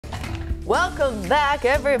Welcome back,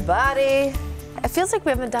 everybody. It feels like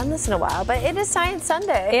we haven't done this in a while, but it is Science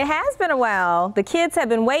Sunday. It has been a while. The kids have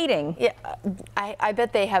been waiting. Yeah, I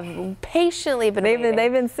bet they have patiently been waiting.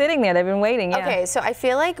 They've been sitting there. They've been waiting. Yeah. Okay, so I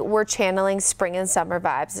feel like we're channeling spring and summer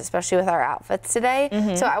vibes, especially with our outfits today.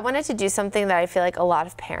 So I wanted to do something that I feel like a lot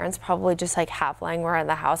of parents probably just like have lying around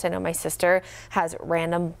the house. I know my sister has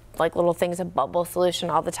random like little things of bubble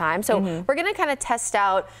solution all the time. So we're gonna kind of test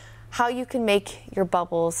out how you can make your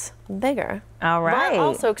bubbles bigger. All right. But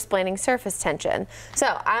also explaining surface tension.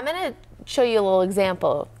 So I'm gonna show you a little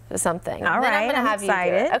example of something. All then right, I'm gonna have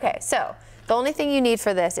excited. you do it. Okay, so the only thing you need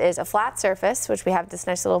for this is a flat surface, which we have this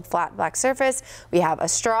nice little flat black surface. We have a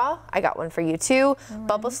straw. I got one for you too.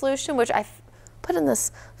 Bubble solution, which I put in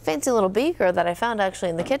this fancy little beaker that I found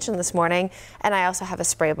actually in the kitchen this morning. And I also have a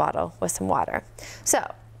spray bottle with some water.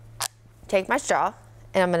 So take my straw,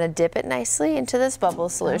 and I'm gonna dip it nicely into this bubble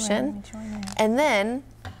solution. And then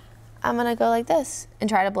I'm gonna go like this and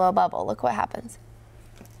try to blow a bubble. Look what happens.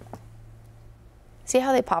 See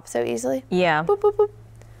how they pop so easily? Yeah. Boop, boop, boop.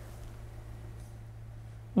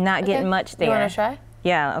 Not getting much there. You wanna try?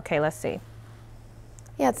 Yeah, okay, let's see.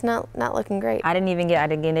 Yeah, it's not looking great. I didn't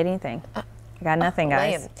get anything. I got nothing,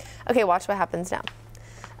 guys. Lame. Okay, watch what happens now.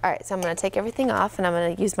 All right, so I'm gonna take everything off and I'm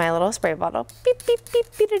gonna use my little spray bottle. Beep, beep, beep,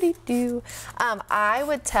 beep-a-dee-doo. I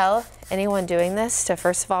would tell anyone doing this to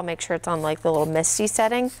first of all make sure it's on like the little misty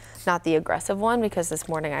setting, not the aggressive one, because this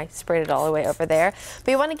morning I sprayed it all the way over there. But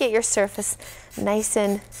you wanna get your surface nice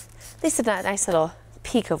and, at least a nice little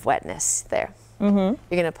peak of wetness there. You're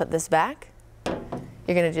gonna put this back.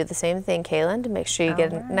 You're gonna do the same thing, Kaylin, to make sure you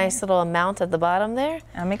get a nice little amount at the bottom there.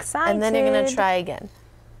 I'm excited. And then you're gonna try again.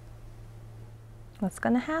 What's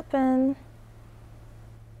gonna happen?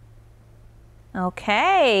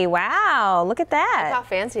 Okay, wow, look at that. Look how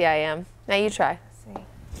fancy I am. Now you try.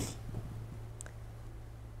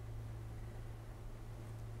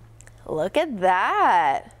 Look at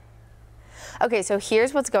that. Okay, so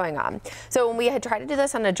here's what's going on. So when we had tried to do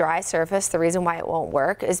this on a dry surface, the reason why it won't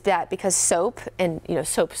work is that because soap and,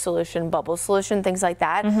 soap solution, bubble solution, things like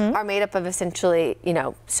that are made up of essentially,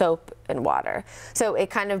 soap and water. So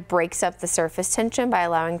it kind of breaks up the surface tension by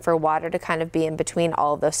allowing for water to kind of be in between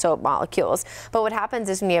all of those soap molecules. But what happens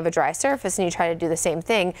is when you have a dry surface and you try to do the same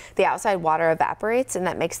thing, the outside water evaporates and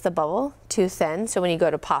that makes the bubble too thin. So when you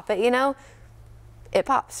go to pop it, it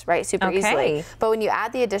pops, right, super easily. But when you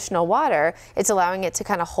add the additional water, it's allowing it to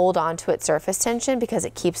kind of hold on to its surface tension because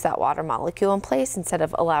it keeps that water molecule in place instead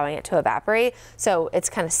of allowing it to evaporate. So it's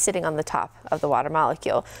kind of sitting on the top of the water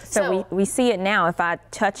molecule. So we see it now. If I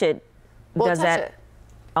touch it, does that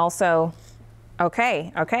also,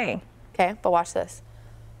 okay. Okay, but watch this.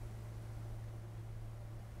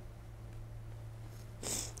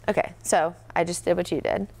 Okay, so I just did what you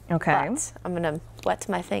did. Okay. But I'm gonna wet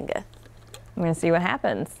my finger. I'm gonna see what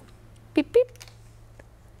happens. Beep, beep.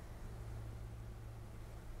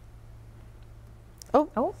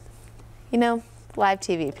 Oh. Live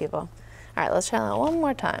TV, people. All right, let's try that one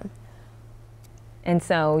more time. And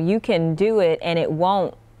so you can do it and it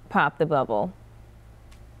won't pop the bubble.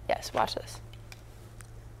 Yes, watch this.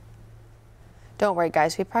 Don't worry,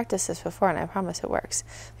 guys. We practiced this before and I promise it works.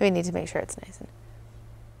 We need to make sure it's nice.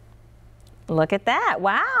 Look at that,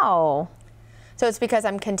 wow. So it's because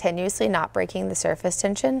I'm continuously not breaking the surface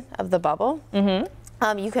tension of the bubble.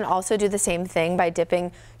 You can also do the same thing by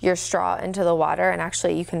dipping your straw into the water, and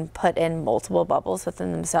actually you can put in multiple bubbles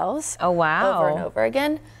within themselves. Oh, wow. Over and over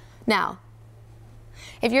again. Now,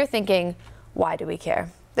 if you're thinking, why do we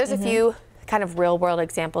care? There's a few kind of real world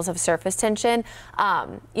examples of surface tension.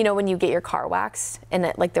 When you get your car waxed and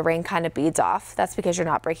the rain kind of beads off, that's because you're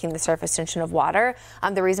not breaking the surface tension of water.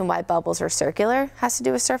 The reason why bubbles are circular has to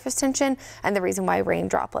do with surface tension, and the reason why rain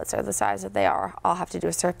droplets are the size that they are all have to do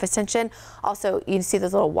with surface tension. Also, you can see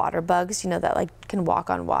those little water bugs, that can walk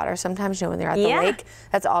on water sometimes, when they're at the lake.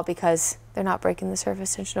 That's all because they're not breaking the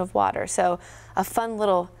surface tension of water. So a fun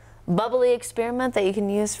little bubbly experiment that you can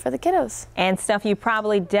use for the kiddos. And stuff you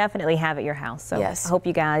probably definitely have at your house. So yes. I hope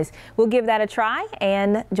you guys will give that a try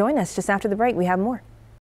and join us just after the break. We have more.